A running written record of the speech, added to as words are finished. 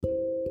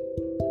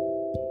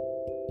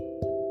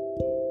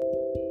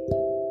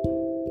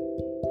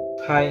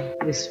Hi,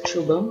 this is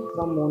Shubham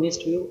from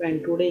Monist View,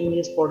 and today in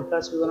this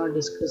podcast we're gonna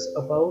discuss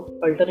about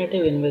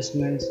alternative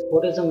investments.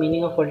 What is the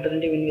meaning of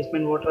alternative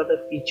investment? What are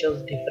the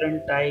features,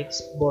 different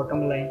types,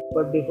 bottom line?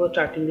 But before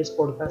starting this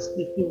podcast,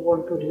 if you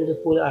want to read the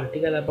full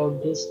article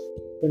about this,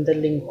 then the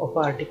link of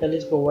the article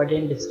is provided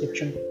in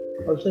description.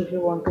 Also, if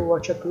you want to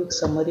watch a quick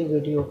summary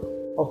video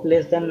of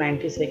less than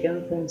 90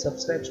 seconds, then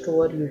subscribe to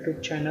our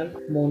YouTube channel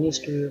Moni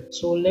Studio.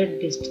 So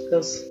let's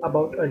discuss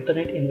about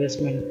alternate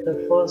investment.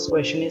 The first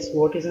question is,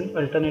 what is an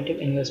alternative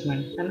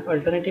investment? An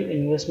alternative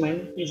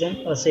investment is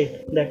an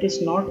asset that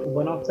is not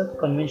one of the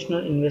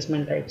conventional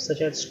investment types such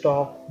as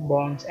stock,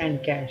 bonds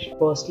and cash.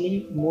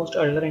 Firstly, most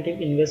alternative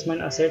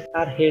investment assets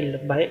are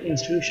held by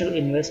institutional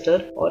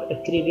investor or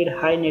accredited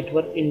high net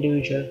worth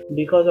individual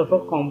because of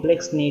a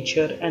complex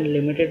nature and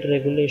limited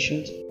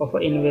regulations of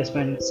an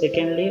investment.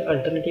 Secondly,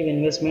 alternative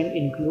investment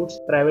includes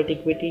private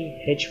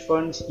equity, hedge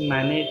funds,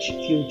 managed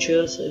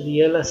futures,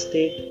 real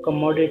estate,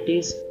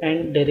 commodities,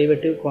 and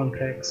derivative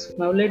contracts.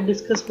 Now let's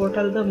discuss what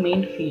are the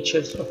main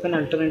features of an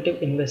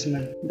alternative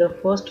investment. The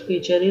first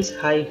feature is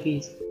high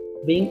fees.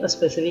 Being a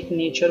specific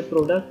nature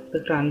product, the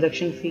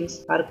transaction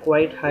fees are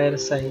quite higher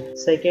side.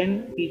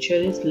 Second feature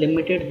is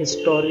limited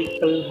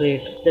historical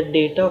rate. The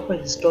data of a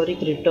historic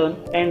return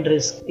and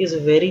risk is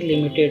very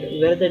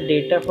limited, where the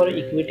data for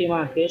equity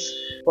markets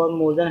for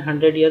more than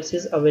 100 years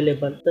is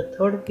available. The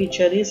third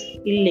feature is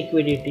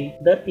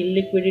illiquidity. The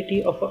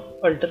illiquidity of an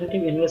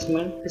alternative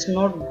investment is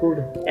not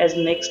good, as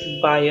next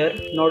buyer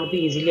not be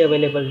easily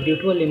available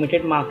due to a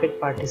limited market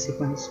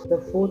participants. The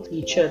fourth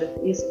feature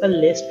is a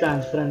less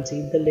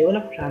transparency. The level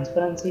of transparency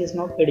is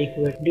not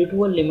adequate due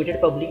to a limited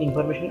public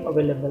information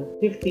available.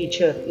 Fifth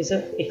feature is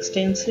an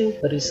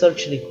extensive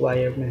research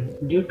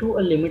requirement. Due to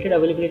a limited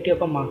availability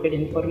of a market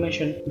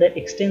information, the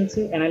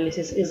extensive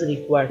analysis is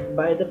required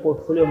by the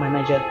portfolio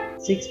manager.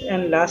 Sixth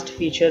and last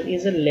feature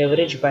is a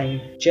leverage buying.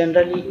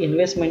 Generally,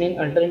 investment in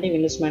alternative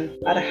investment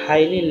are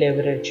highly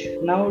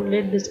leveraged. Now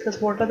let's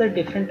discuss what are the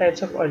different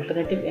types of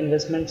alternative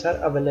investments are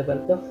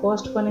available. The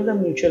first one is a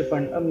mutual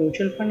fund. A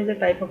mutual fund is a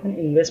type of an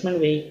investment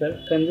vehicle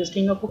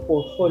consisting of a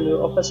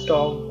portfolio of a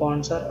stock,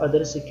 bonds or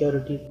other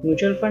securities.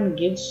 Mutual fund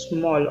gives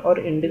small or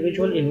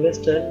individual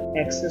investor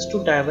access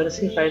to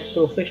diversified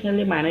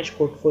professionally managed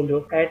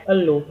portfolio at a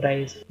low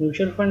price.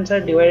 Mutual funds are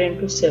divided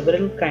into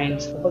several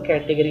kinds of a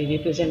category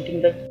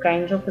representing the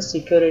kinds of a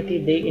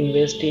security they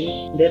invest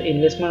in, their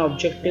investment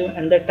objective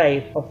and the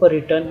type of a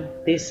return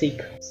they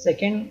seek.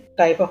 Second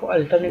type of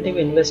alternative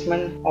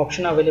investment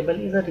option available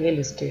is a real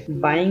estate.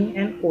 Buying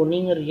and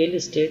owning a real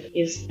estate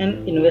is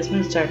an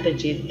investment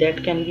strategy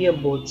that can be a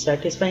both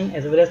satisfying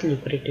as well as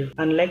lucrative.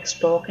 Unlike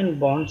stock and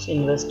bonds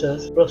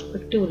investors,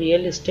 prospective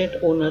real estate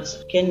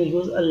owners can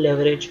use a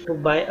leverage to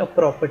buy a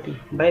property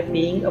by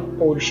paying a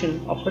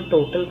portion of a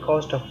total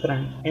cost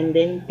upfront and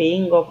then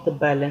paying off the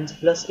balance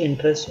plus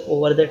interest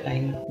over the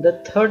time.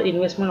 The third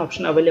investment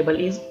option available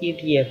is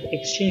ETF,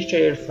 exchange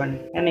traded fund.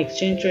 An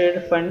exchange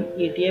traded fund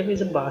ETF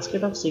is a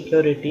basket of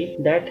security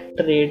that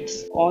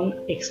trades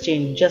on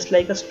exchange just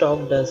like a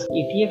stock does.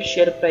 ETF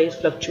share price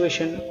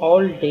fluctuation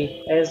all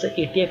day as the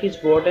ETF is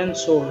bought and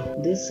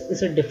sold. This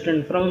is a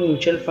different from a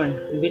mutual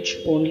fund which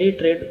only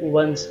trade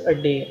once a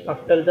day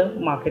after the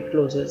market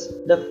closes.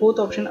 The fourth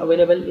option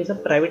available is a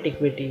private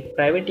equity.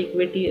 Private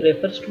equity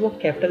refers to a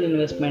capital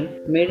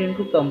investment made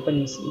into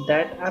companies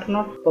that are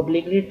not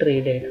publicly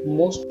traded.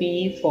 Most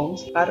PE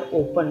firms are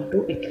open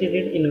to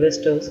accredited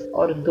investors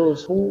or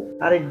those who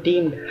are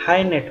deemed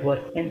high net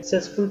worth, and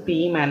successful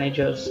PE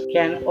managers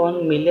can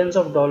earn millions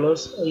of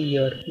dollars a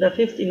year. The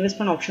fifth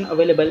investment option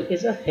available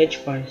is a hedge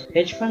fund.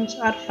 Hedge funds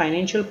are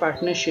financial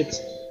partnerships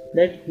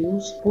that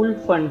use pool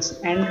funds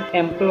and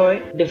employ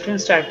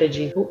different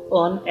strategies to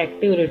earn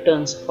active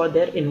returns for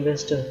their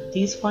investors.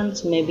 These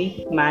funds may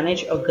be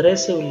managed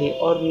aggressively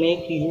or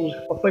make use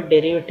of a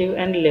derivative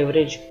and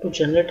leverage to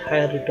generate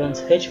higher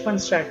returns. Hedge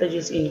fund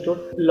strategies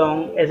include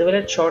long as well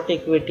as short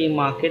equity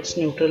markets,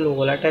 neutral,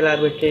 volatile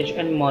arbitrage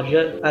and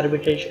merger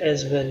arbitrage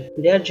as well.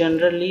 They are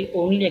generally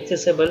only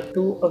accessible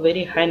to a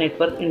very high net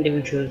worth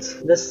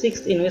individuals. The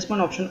sixth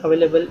investment option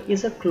available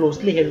is a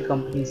closely held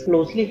companies.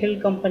 Closely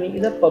held company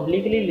is a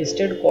publicly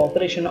listed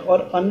corporation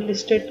or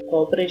unlisted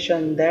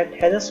corporation that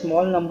has a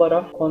small number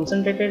of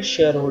concentrated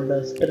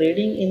shareholders.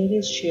 Trading in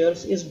these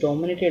shares is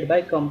dominated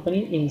by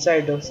company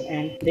insiders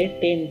and they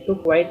tend to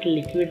quite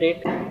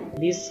liquidate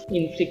these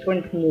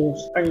infrequent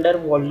moves under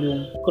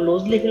volume.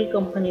 Closely held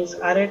companies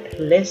are at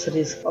less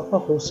risk of a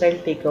hostile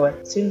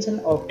takeover since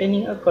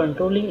obtaining a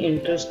controlling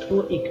interest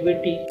through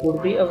equity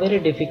would be a very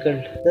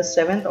difficult. The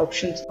seventh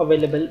option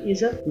available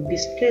is a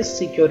distressed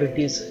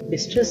securities.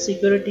 Distressed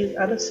securities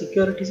are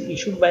securities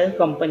issued by a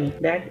company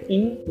that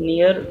in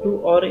near to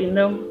or in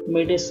the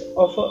midst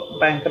of a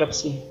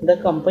bankruptcy. The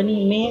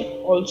company may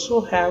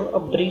also have a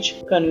breach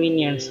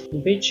convenience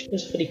which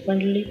is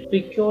frequently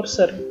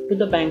precursor to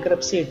the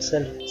bankruptcy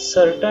itself.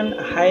 Certain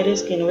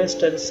high-risk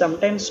investors,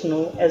 sometimes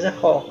known as a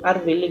hawk, are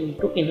willing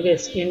to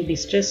invest in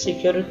distressed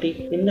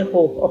security in the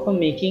hope of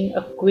making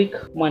a quick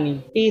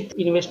money. Eighth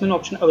investment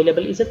option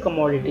available is a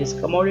commodities.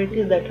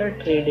 Commodities that are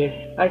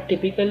traded are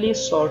typically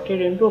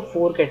sorted into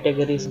four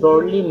categories: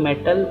 broadly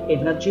metal,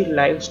 energy,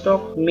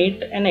 livestock,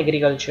 meat, and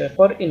agriculture.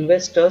 For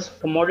investors,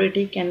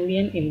 commodity can be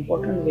an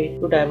important way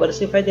to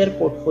diversify their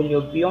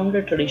portfolio beyond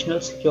the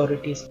traditional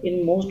securities.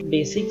 In most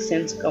basic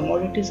sense,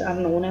 commodities are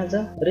known as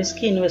a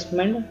risky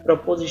investment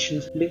propositions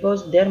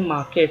because their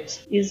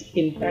markets is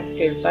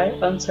impacted by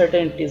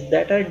uncertainties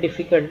that are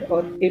difficult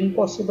or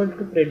impossible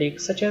to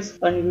predict, such as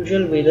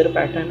unusual weather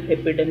pattern,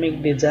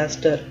 epidemic,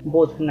 disaster,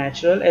 both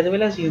natural as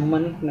well as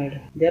human made.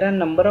 There are a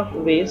number of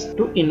ways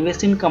to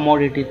invest in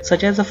commodities,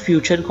 such as a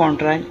future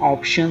contract,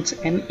 options,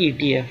 and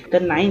ETF. The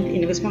ninth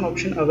investment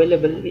option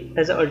available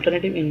as an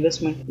alternative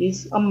investment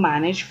is a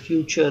managed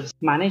futures.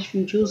 Managed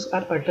futures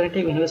are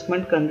alternative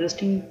investment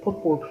consisting of a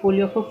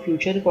portfolio of a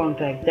future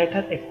contract that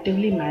are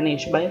actively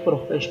managed by a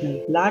professional.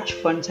 Large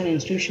funds and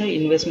institutional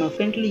investment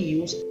frequently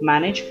use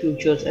managed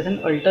futures as an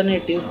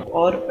alternative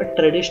or a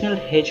traditional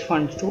hedge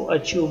fund to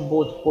achieve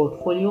both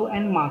portfolio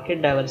and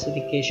market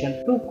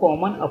diversification. Two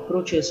common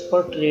approaches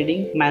for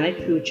trading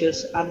managed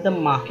futures are the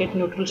market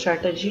neutral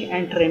strategy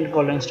and trend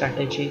following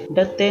strategy.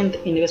 The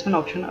 10th investment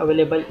option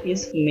available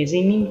is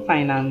mezzanine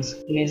finance.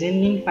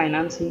 Mezzanine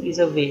financing is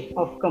a way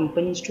of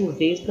companies to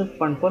raise the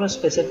fund for a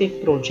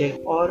specific project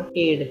or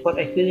aid for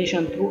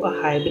acquisition through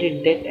a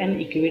hybrid debt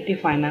and equity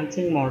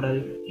financing model.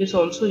 It is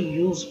also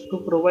used to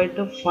provide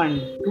the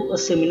fund to a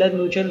similar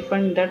mutual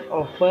fund that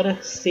offer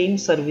same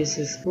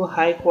services to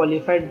high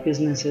qualified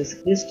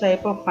businesses. This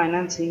type of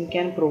financing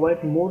can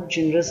provide more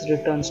generous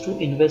returns to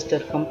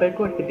investors compared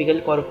to a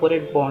typical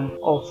corporate bond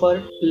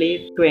offer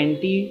play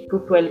 20 to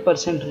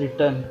 12%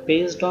 return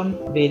based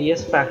on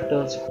various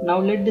factors. Now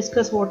let's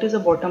discuss what is the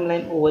bottom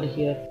line over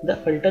here. The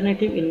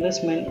alternative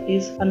investment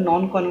is a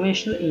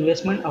non-conventional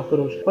investment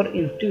approach for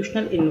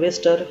institutional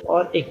investor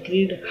or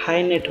accredited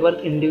high net worth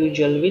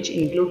individual, which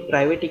include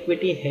private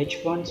equity, hedge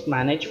funds,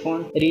 managed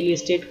funds, real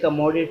estate,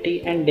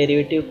 commodity, and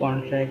derivative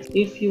contracts.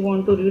 If you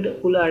want to read a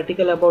full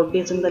article about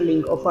this, then the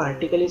link of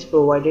article is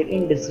provided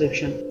in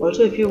description.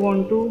 Also, if you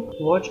want to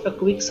watch a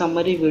quick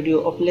summary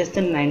video of less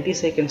than 90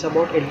 seconds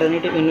about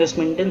alternative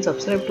investment, then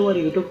subscribe to our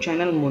YouTube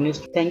channel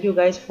Monist. Thank you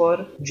guys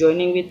for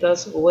joining with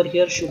us over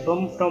here.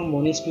 Shubham from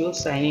Monist News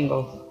signing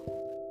off.